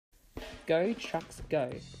Go Trucks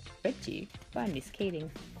Go, read to you by Miss Keating.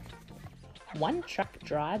 One truck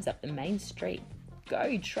drives up the main street.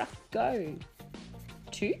 Go truck go.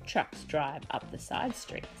 Two trucks drive up the side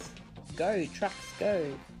streets. Go trucks go.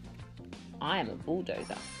 I am a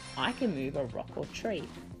bulldozer. I can move a rock or tree.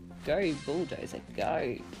 Go bulldozer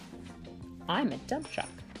go. I'm a dump truck.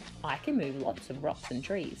 I can move lots of rocks and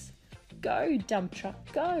trees. Go dump truck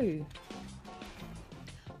go.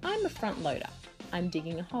 I'm a front loader. I'm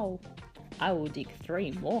digging a hole. I will dig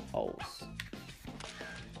 3 more holes.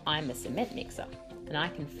 I'm a cement mixer and I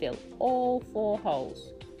can fill all 4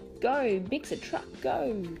 holes. Go mixer truck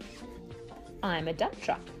go. I'm a dump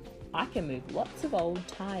truck. I can move lots of old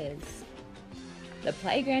tyres. The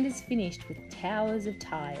playground is finished with towers of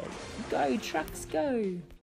tyres. Go trucks go.